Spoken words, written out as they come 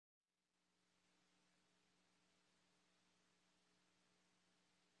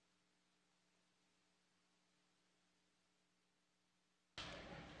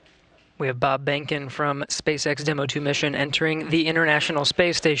We have Bob Behnken from SpaceX Demo 2 mission entering the International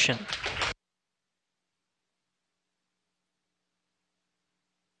Space Station.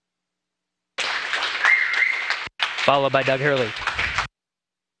 Followed by Doug Hurley.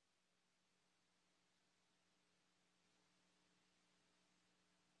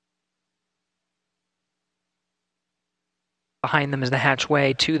 Behind them is the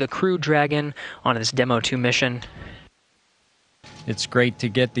hatchway to the Crew Dragon on this Demo 2 mission. It's great to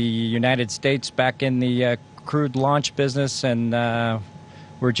get the United States back in the crewed launch business, and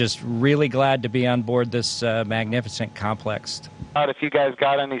we're just really glad to be on board this magnificent complex. If you guys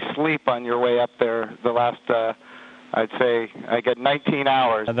got any sleep on your way up there the last, I'd say I get 19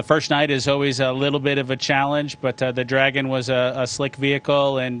 hours. The first night is always a little bit of a challenge, but the Dragon was a slick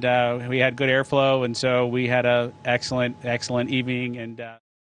vehicle, and we had good airflow, and so we had an excellent evening. And